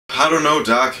I don't know,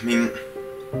 Doc. I mean,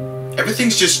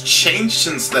 everything's just changed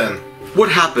since then. What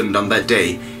happened on that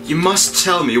day? You must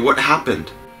tell me what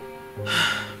happened.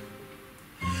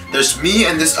 There's me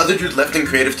and this other dude left in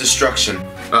creative destruction.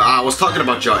 I was talking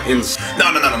about your ins. No.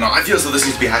 I feel as though this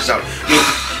needs to be hashed out. I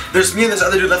mean, there's me and this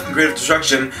other dude left in creative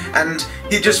destruction, and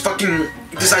he just fucking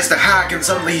decides to hack, and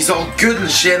suddenly he's all good and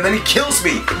shit, and then he kills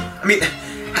me. I mean,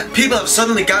 people have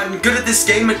suddenly gotten good at this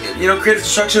game, you know, creative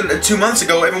destruction 2 months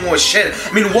ago, everyone was shit.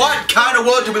 I mean, what kind of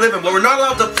world do we live in where we're not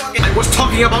allowed to fucking— I was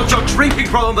talking about your drinking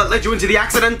problem that led you into the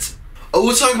accident. Oh,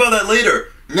 we'll talk about that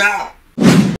later. Now.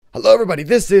 Hello everybody,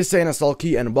 this is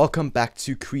Sawlky and welcome back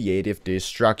to Creative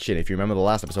Destruction. If you remember the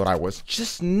last episode, I was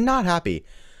just not happy.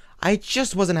 I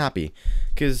just wasn't happy,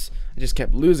 because I just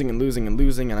kept losing and losing and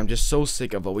losing, and I'm just so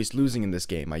sick of always losing in this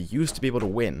game. I used to be able to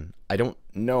win. I don't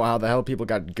know how the hell people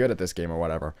got good at this game or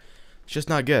whatever. It's just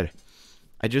not good.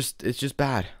 It's just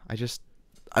bad.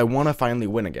 I want to finally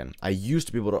win again. I used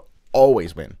to be able to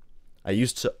always win. I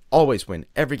used to always win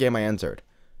every game I entered.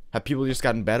 Have people just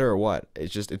gotten better or what?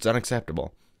 It's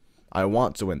unacceptable. I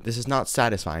want to win. This is not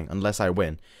satisfying unless I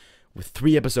win. With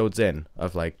 3 episodes in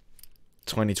of like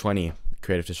 2020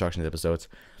 Creative Destruction episodes,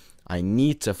 I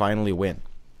need to finally win.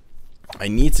 I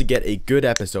need to get a good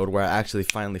episode where I actually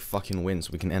finally fucking win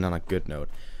so we can end on a good note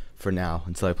for now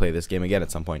until I play this game again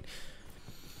at some point.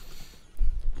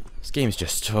 This game's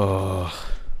just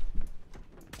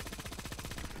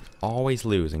always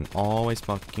losing, always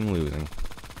fucking losing.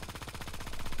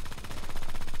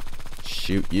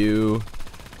 Shoot you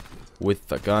with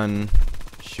the gun,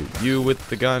 shoot you with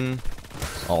the gun,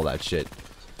 all that shit.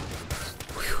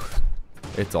 Whew.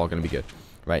 It's all gonna be good.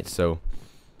 Right, so,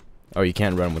 oh, you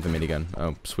can't run with a minigun.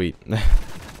 Oh, sweet.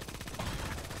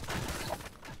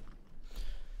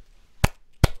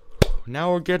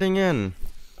 Now we're getting in.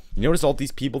 You notice all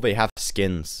these people, they have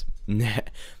skins.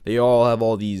 They all have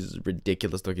all these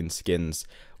ridiculous looking skins,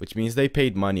 which means they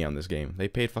paid money on this game. They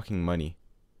paid fucking money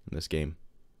on this game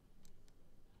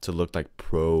to look like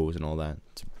pros and all that,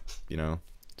 to, you know,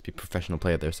 to be professional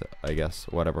players, I guess,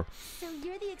 whatever. So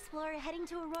you're the explorer heading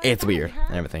to Aurora It's Valley, weird, huh?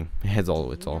 and everything. It's all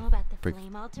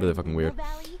really fucking weird.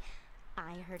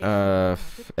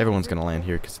 Everyone's gonna land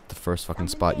here because it's the first fucking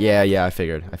spot. Yeah, I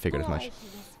figured as much.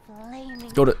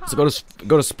 Let's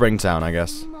go to Springtown, I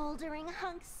guess.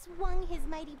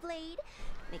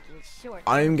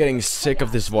 I'm getting sick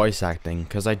of this voice acting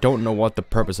because I don't know what the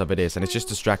purpose of it is, and it's just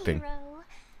distracting.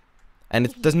 And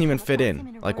it doesn't even fit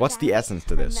in. Like, what's the essence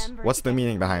to this? What's the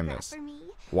meaning behind this?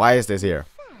 Why is this here?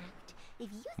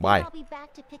 Why?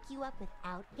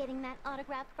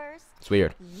 It's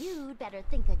weird. You'd better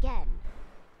think again.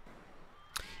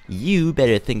 You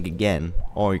better think again,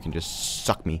 or you can just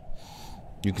suck me.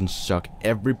 You can suck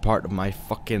every part of my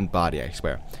fucking body, I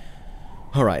swear.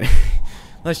 Alright.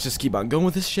 Let's just keep on going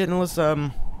with this shit, and let's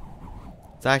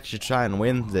actually try and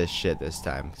win this shit this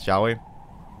time, shall we?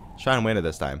 Let's try and win it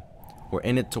this time. We're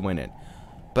in it to win it.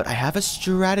 But I have a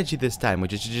strategy this time,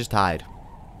 which is to just hide.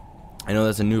 I know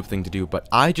that's a noob thing to do, but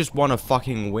I just want to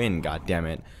fucking win,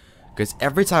 goddammit. Because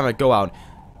every time I go out,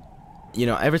 you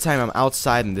know, every time I'm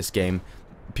outside in this game,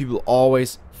 people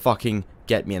always fucking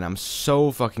get me, and I'm so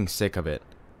fucking sick of it.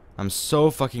 I'm so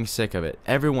fucking sick of it.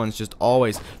 Everyone's just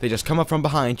always, they just come up from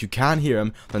behind, you can't hear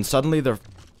them, then suddenly they're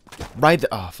right there.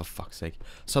 Oh, for fuck's sake.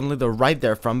 Suddenly they're right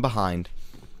there from behind,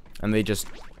 and they just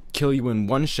kill you in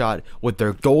one shot with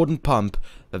their golden pump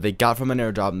that they got from an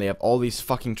airdrop, and they have all these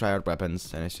fucking tryhard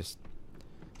weapons, and it's just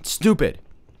stupid.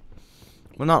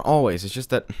 Well, not always, it's just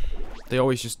that they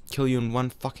always just kill you in one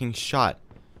fucking shot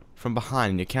from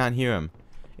behind and you can't hear them.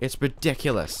 It's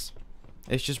ridiculous.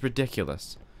 It's just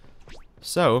ridiculous.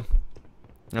 So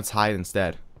let's hide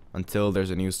instead until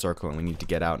there's a new circle and we need to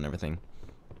get out and everything.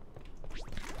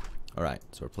 Alright,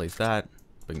 so replace that,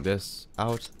 bring this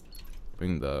out,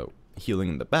 bring the healing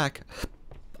in the back,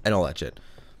 and all that shit.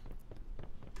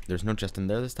 There's no chest in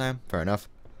there this time. Fair enough.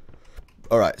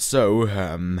 Alright,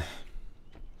 so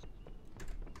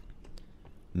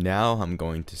now I'm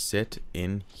going to sit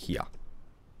in here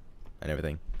and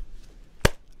everything.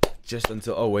 Just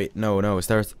until, oh wait, no, is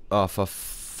there, oh, for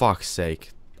fuck's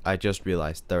sake, I just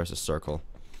realized there's a circle.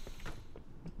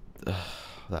 Ugh,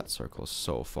 that circle's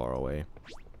so far away.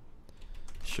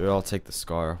 Sure, I'll take the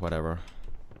scar, whatever.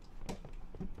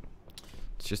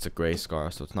 It's just a gray scar,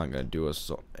 so it's not gonna do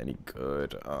us any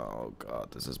good. Oh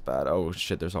god, this is bad. Oh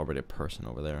shit, there's already a person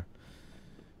over there.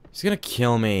 He's gonna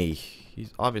kill me.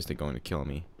 He's obviously going to kill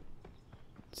me.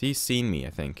 He's seen me,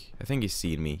 I think. I think he's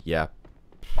seen me. Yeah,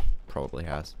 probably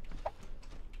has.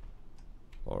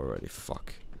 Already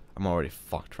fuck. I'm already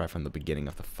fucked right from the beginning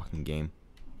of the fucking game.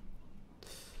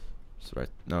 So right,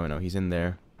 no, he's in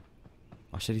there.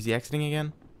 Oh shit, is he exiting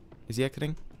again? Is he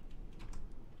exiting?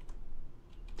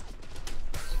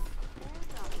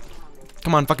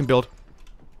 Come on, fucking build.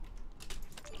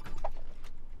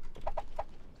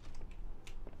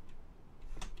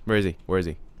 Where is he? Where is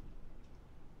he?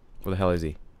 Where the hell is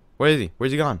he? Where is he?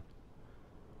 Where's he gone?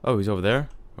 Oh, he's over there?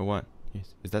 Or what?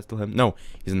 Is that still him? No,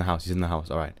 he's in the house. He's in the house.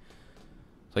 Alright.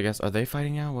 So I guess, are they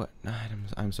fighting now? What?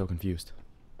 I'm so confused.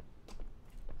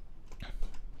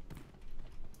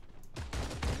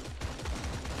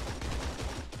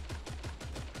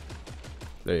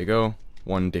 There you go.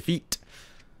 One defeat.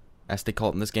 As they call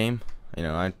it in this game. You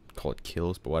know, I call it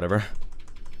kills, but whatever.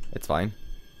 It's fine.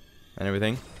 And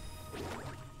everything.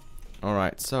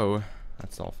 Alright, so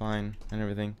that's all fine and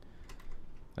everything.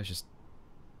 Let's just...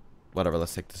 Whatever,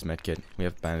 let's take this med kit. We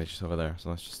have bandages over there, so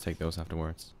let's just take those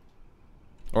afterwards.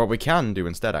 Or what we can do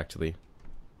instead, actually,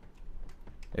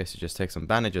 is to just take some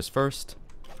bandages first,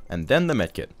 and then the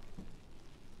med kit.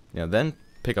 Yeah, then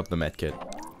pick up the med kit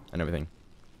and everything.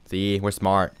 See, we're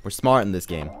smart. We're smart in this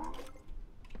game.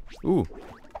 Ooh.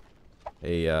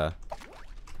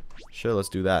 Sure, let's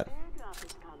do that.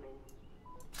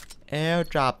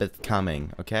 Airdrop is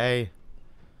coming, okay?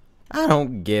 I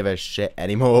don't give a shit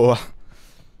anymore.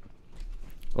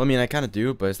 Well, I mean, I kind of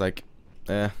do, but it's like,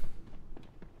 I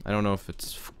don't know if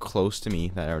it's close to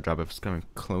me. That airdrop, if it's coming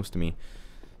close to me,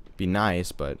 be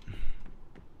nice, but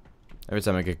every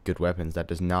time I get good weapons, that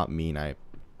does not mean I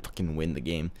fucking win the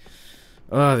game.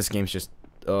 Oh, this game's just,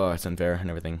 oh, it's unfair and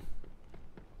everything.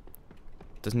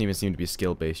 Doesn't even seem to be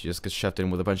skill-based. You just get shoved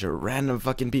in with a bunch of random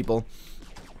fucking people.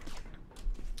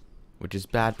 Which is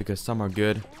bad because some are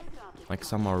good. Like,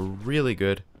 some are really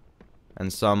good.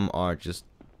 And some are just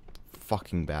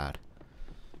fucking bad.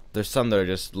 There's some that are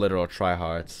just literal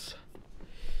tryhards.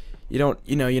 You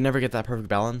never get that perfect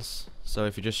balance. So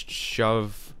if you just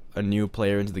shove a new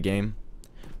player into the game,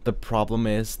 the problem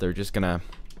is they're just gonna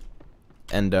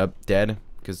end up dead.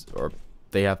 Or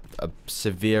they have a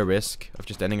severe risk of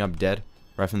just ending up dead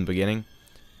right from the beginning.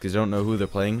 Because they don't know who they're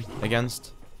playing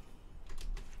against.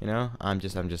 You know, I'm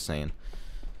just saying.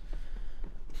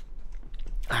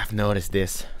 I've noticed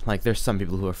this. Like, there's some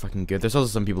people who are fucking good. There's also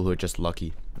some people who are just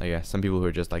lucky, I guess. Some people who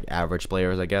are just like average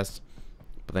players, I guess.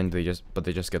 But then they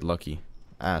just get lucky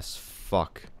as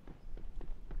fuck.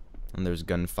 And there's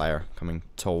gunfire coming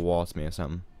towards me or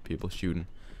something. People shooting,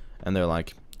 and they're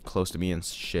like close to me and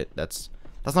shit. That's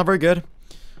not very good.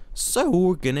 So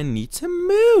we're gonna need to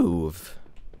move.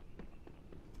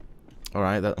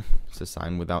 Alright, that's a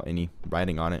sign without any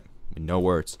writing on it. No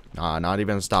words. Nah, not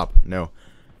even a stop. No.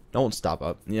 Don't stop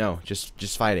up. You know,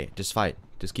 just fight it. Just fight.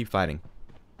 Just keep fighting.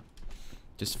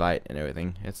 Just fight and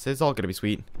everything. It's all gonna be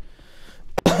sweet.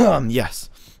 Yes.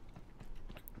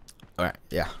 Alright,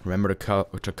 yeah. Remember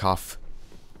to cough.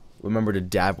 Remember to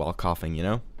dab while coughing, you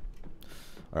know?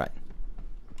 Alright.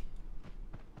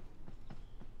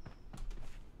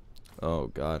 Oh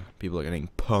god. People are getting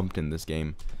pumped in this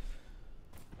game.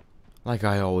 Like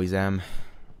I always am.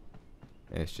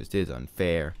 It's just is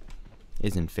unfair.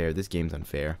 Isn't fair. This game's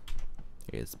unfair.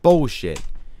 It's bullshit.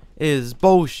 It is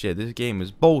bullshit. This game is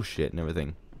bullshit and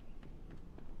everything.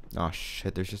 Oh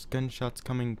shit, there's just gunshots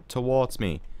coming towards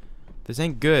me. This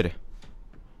ain't good.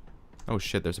 Oh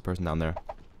shit, there's a person down there.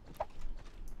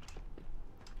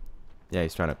 Yeah,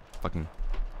 he's trying to fucking...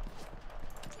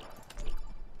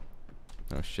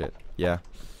 Oh shit. Yeah.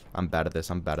 I'm bad at this.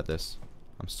 I'm bad at this.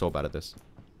 I'm so bad at this.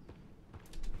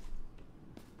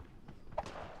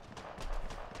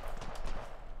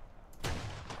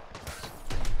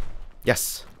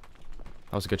 Yes.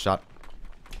 That was a good shot.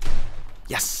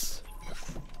 Yes.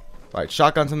 Alright,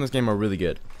 shotguns in this game are really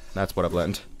good. That's what I've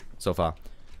learned so far.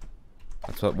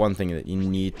 That's what one thing that you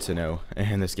need to know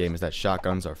in this game is that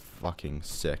shotguns are fucking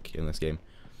sick in this game.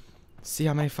 See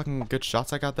how many fucking good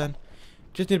shots I got then?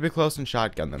 Just need to be close and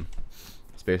shotgun them.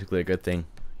 It's basically a good thing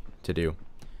to do.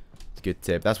 It's a good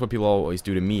tip. That's what people always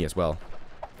do to me as well.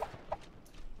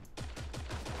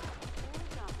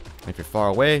 If you're far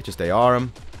away, just AR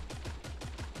them.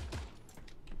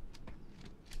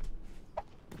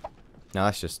 Now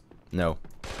that's just... No.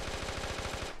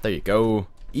 There you go.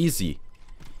 Easy.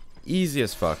 Easy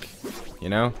as fuck. You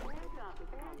know?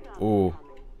 Oh.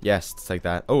 Yes, let's take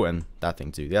that. Oh, and that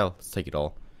thing too. Yeah, let's take it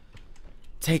all.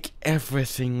 Take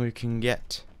everything we can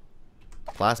get.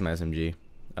 Plasma SMG.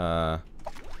 I'm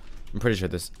pretty sure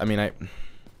this... I mean,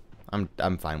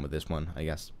 I'm fine with this one, I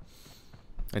guess.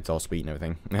 It's all sweet and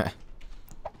everything.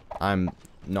 I'm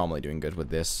normally doing good with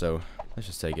this, so let's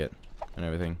just take it and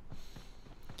everything.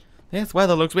 Yeah, this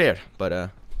weather looks weird,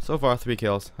 but so far 3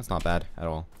 kills. That's not bad at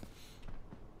all.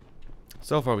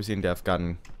 So far we seem to have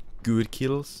gotten good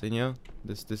kills, you know.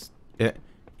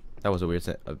 That was a weird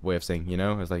way of saying, you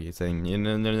know? It's like you're saying, you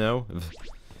know.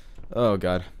 Oh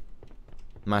god.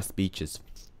 My speech is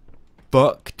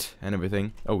fucked and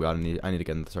everything. Oh god, I need to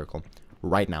get in the circle.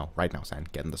 Right now, San.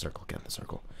 Get in the circle, get in the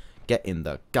circle. Get in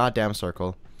the goddamn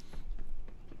circle.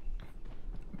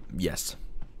 Yes.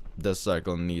 The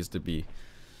circle needs to be,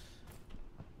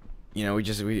 you know,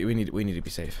 we need to be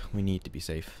safe. We need to be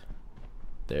safe.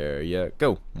 There you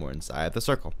go. We're inside the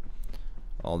circle.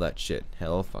 All that shit.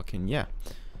 Hell fucking yeah.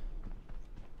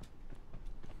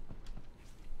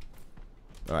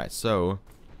 Alright, so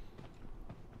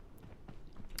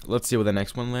let's see where the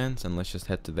next one lands, and let's just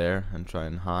head to there and try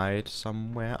and hide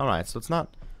somewhere. Alright, so it's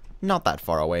not that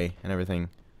far away and everything.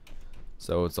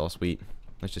 So it's all sweet.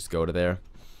 Let's just go to there.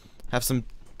 Have some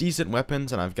decent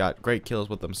weapons, and I've got great kills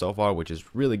with them so far, which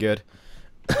is really good.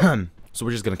 So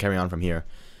we're just gonna carry on from here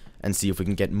and see if we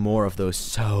can get more of those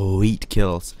sweet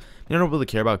kills. I don't really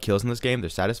care about kills in this game. They're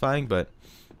satisfying, but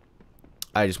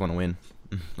I just want to win.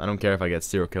 I don't care if I get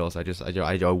 0 kills. I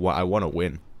want to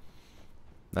win.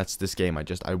 That's this game.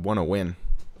 I want to win.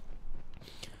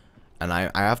 And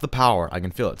I have the power. I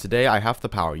can feel it. Today I have the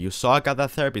power. You saw I got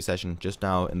that therapy session just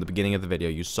now in the beginning of the video.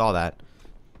 You saw that.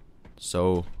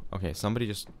 So, okay, somebody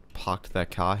just parked that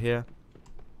car here.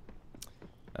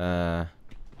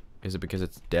 Is it because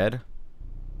it's dead?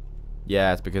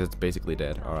 Yeah, it's because it's basically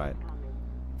dead. Alright.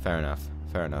 Fair enough.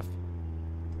 Fair enough.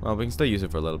 Well, we can still use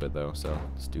it for a little bit, though, so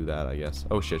let's do that, I guess.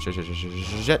 Oh, shit.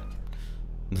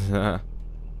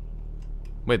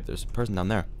 Wait, there's a person down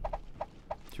there.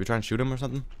 Should we try and shoot him or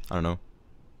something? I don't know.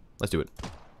 Let's do it.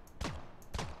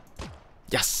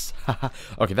 Yes!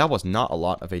 Okay, that was not a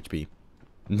lot of HP.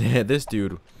 This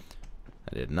dude,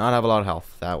 I did not have a lot of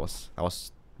health. Wow,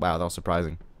 that was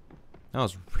surprising. That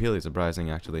was really surprising,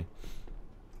 actually.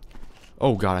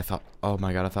 Oh god, oh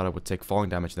my god, I thought I would take falling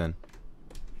damage then.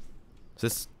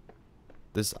 Is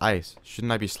this ice,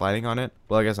 shouldn't I be sliding on it?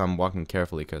 Well, I guess I'm walking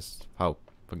carefully because how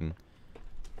fucking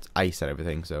it's ice and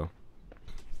everything, so.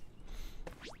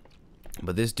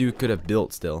 But this dude could have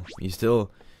built still.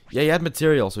 Yeah, he had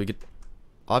material, so he could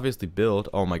obviously build.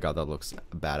 Oh my god, that looks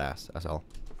badass as hell.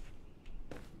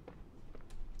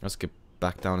 Let's get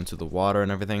back down into the water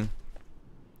and everything.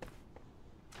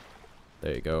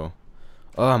 There you go.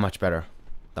 Oh, much better.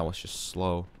 That was just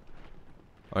slow.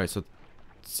 Alright, so it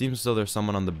seems as though there's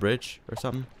someone on the bridge or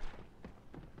something.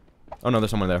 Oh no,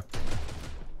 there's someone there.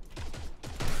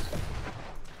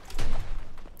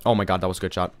 Oh my god, that was a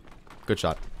good shot. Good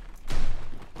shot.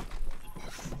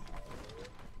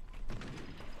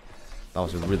 That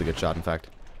was a really good shot, in fact.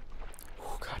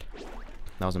 Oh god.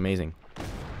 That was amazing.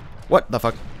 What the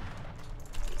fuck?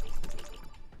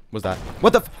 Was that?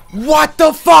 What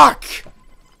the fuck?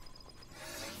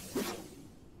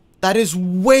 That is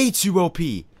way too OP.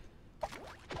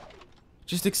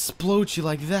 Just explodes you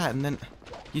like that, and then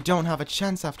you don't have a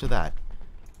chance after that.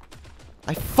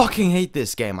 I fucking hate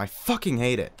this game. I fucking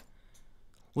hate it.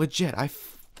 Legit,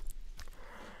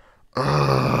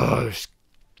 Ugh, this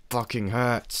fucking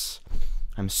hurts.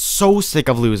 I'm so sick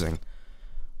of losing.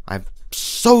 I'm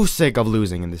so sick of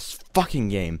losing in this fucking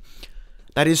game.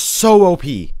 That is so OP.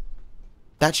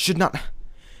 That should not...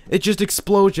 It just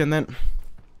explodes you and then...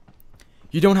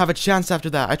 You don't have a chance after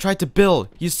that. I tried to build.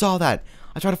 You saw that.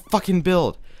 I tried to fucking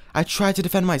build. I tried to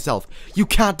defend myself. You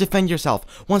can't defend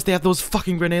yourself. Once they have those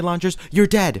fucking grenade launchers, you're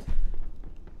dead.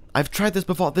 I've tried this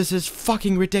before. This is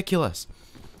fucking ridiculous.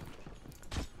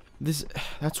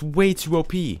 That's way too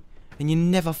OP. And you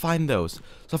never find those.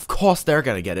 So of course they're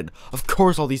gonna get it. Of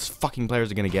course all these fucking players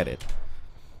are gonna get it.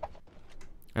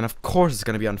 And of course it's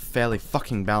gonna be unfairly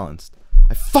fucking balanced.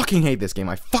 I fucking hate this game.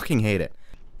 I fucking hate it.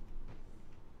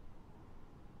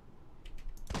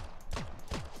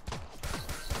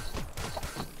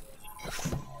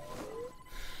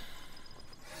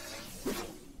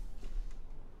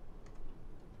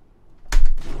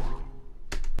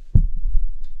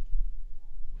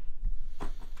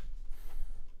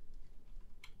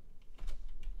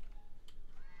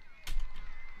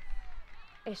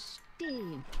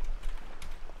 Esteem.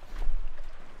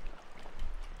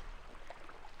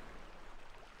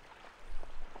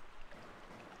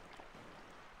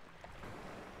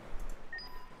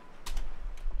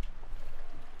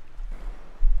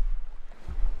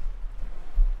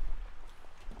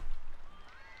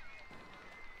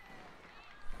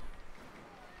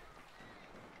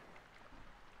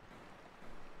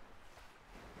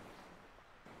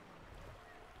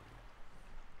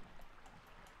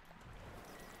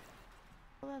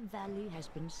 Our valley has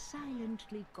been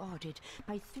silently guarded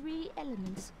by 3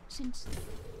 elements since...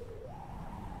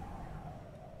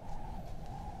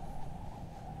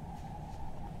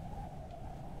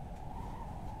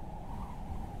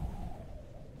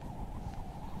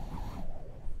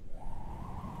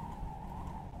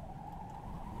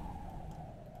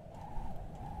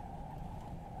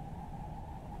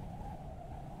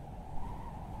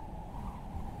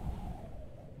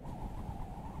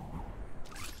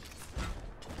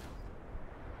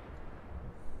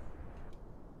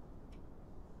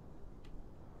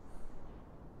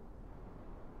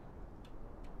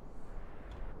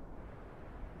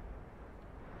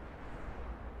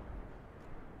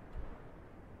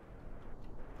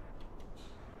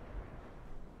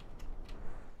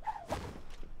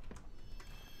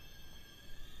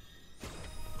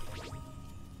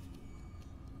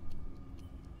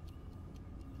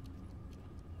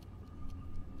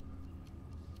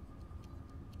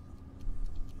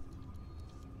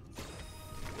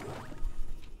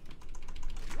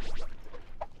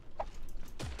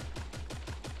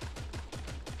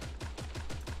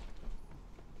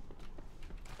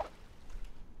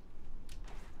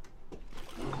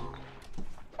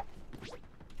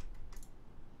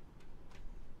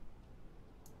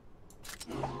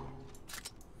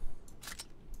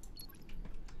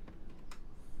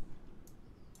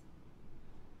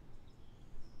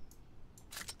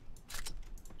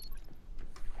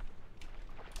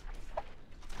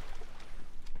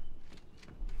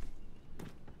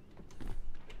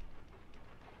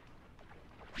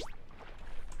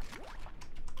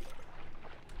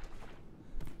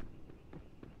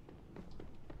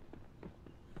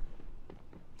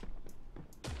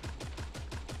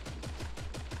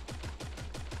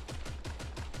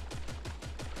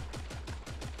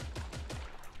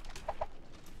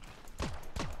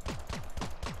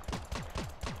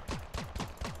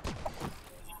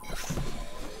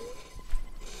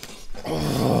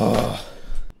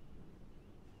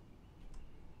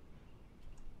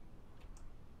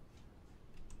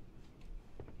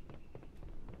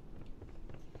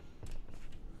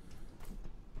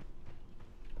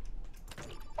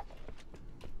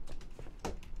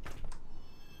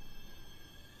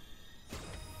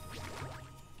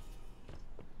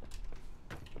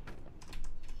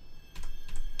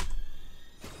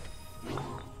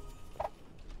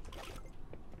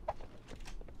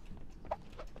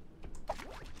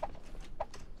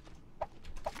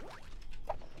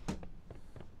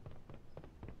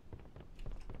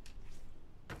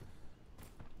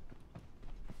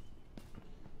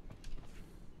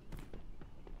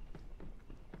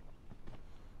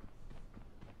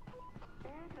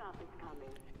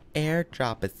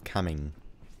 Airdrop is coming.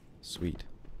 Sweet.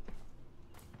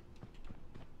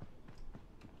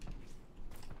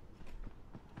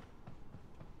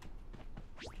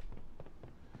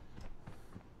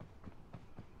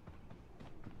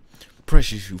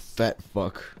 Precious, you fat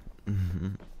fuck.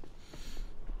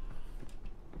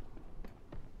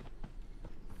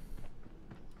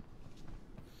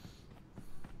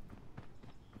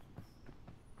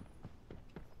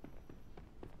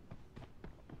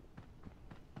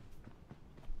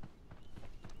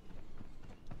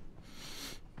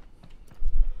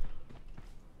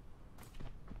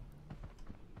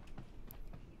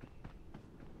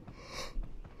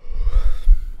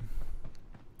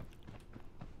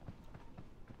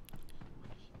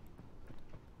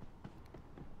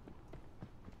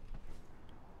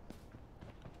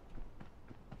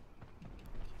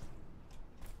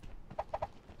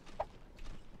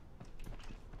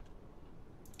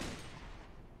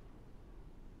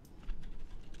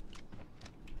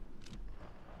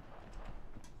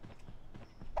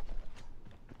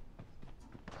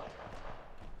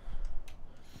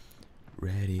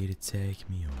 Ready to take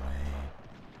me away.